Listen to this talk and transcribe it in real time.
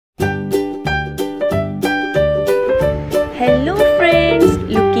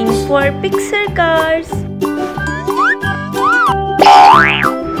for Pixar cars.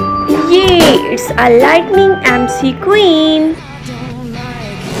 Yay! It's a lightning MC Queen.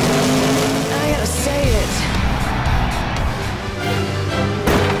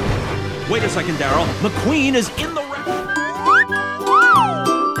 Wait a second, Daryl. McQueen is in the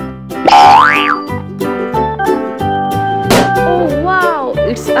Oh wow!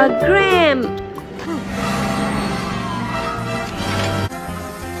 It's a Grem.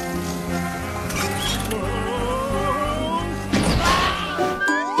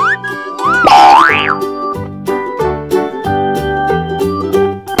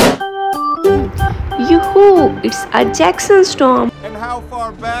 Yoo-hoo! It's a Jackson Storm. And how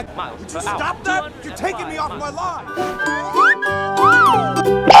far back? miles per hour. Stop that! You're taking me off my line!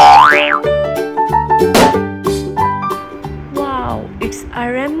 Wow! It's a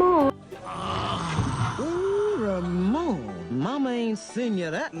Ramone. Ooh, Ramone. Mama ain't seen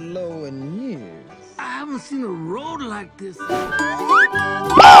you that low in years. I haven't seen a road like this.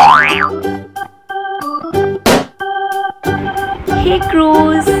 Hey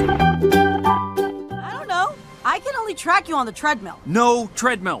Cruz. I don't know. I can only track you on the treadmill. No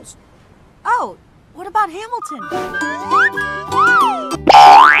treadmills. Oh, what about Hamilton?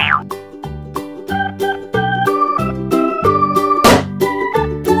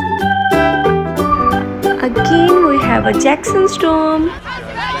 Again we have a Jackson Storm.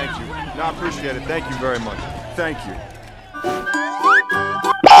 Thank you. No, I appreciate it. Thank you very much. Thank you.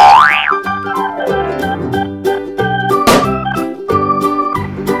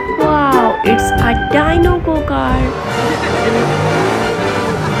 Wow, it's a Dino Go-Kart.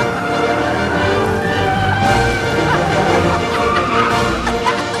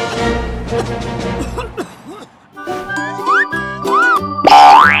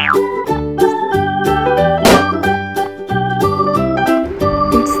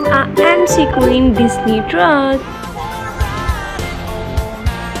 It's a MC Queen DisneyTruck.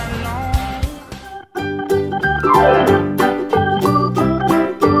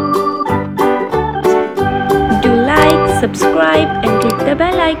 Do like, subscribe and click the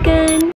bell icon.